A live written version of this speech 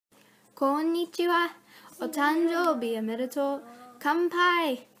こんにちは。お誕生日おめでとう。乾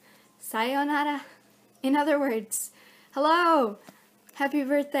杯。Sayonara. In other words, hello. Happy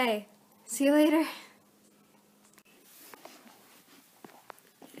birthday. See you later.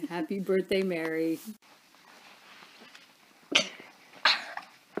 Happy birthday, Mary. Happy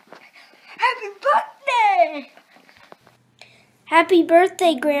birthday! Happy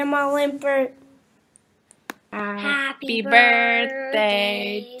birthday, Grandma Limpert. Happy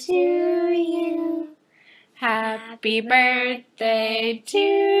birthday to you. Happy birthday to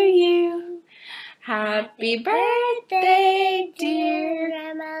you. Happy birthday, dear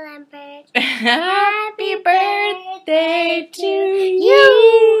Grandma Limpert. Happy birthday to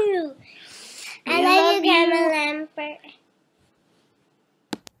you. I love you, Grandma Limpert.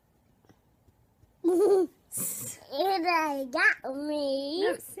 You got me.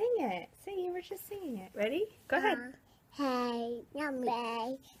 No, sing it. Sing. You were just singing it. Ready? Go ahead. Hey,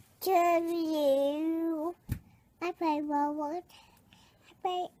 yummy to you. I play robot. I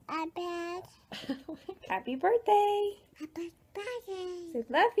play iPad. Happy birthday. Happy birthday. Say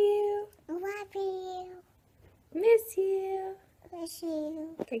love you. Love you. Miss you. Miss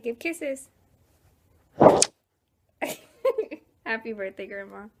you. Okay, give kisses. Happy birthday,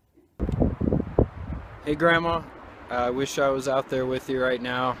 Grandma. Hey Grandma, I wish I was out there with you right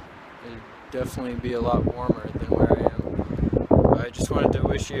now. It'd definitely be a lot warmer than where I am. I just wanted to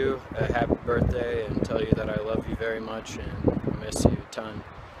wish you a happy birthday and tell you that I love you very much and I miss you a ton.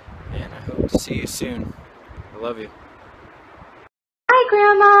 And I hope to see you soon. I love you. Hi,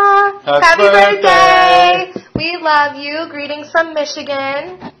 Grandma. Happy birthday. We love you. Greetings from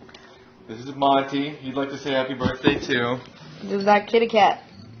Michigan. This is Monty. You'd like to say happy birthday too. This is that kitty cat.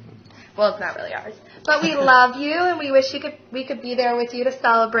 Well, it's not really ours. But we love you, and we wish we could be there with you to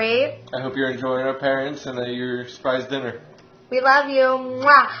celebrate. I hope you're enjoying our parents and your surprise dinner. We love you.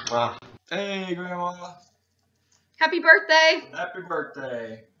 Mwah. Wow. Hey, Grandma. Happy birthday. Happy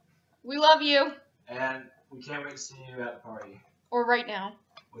birthday. We love you. And we can't wait to see you at the party. Or right now.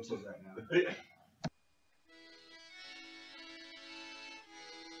 Which is right now.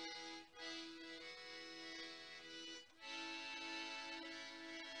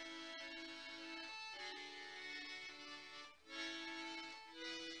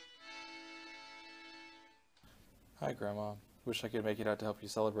 Hi, Grandma. Wish I could make it out to help you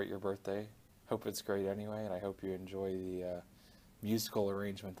celebrate your birthday. Hope it's great anyway, and I hope you enjoy the musical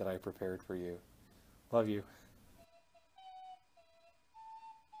arrangement that I prepared for you. Love you.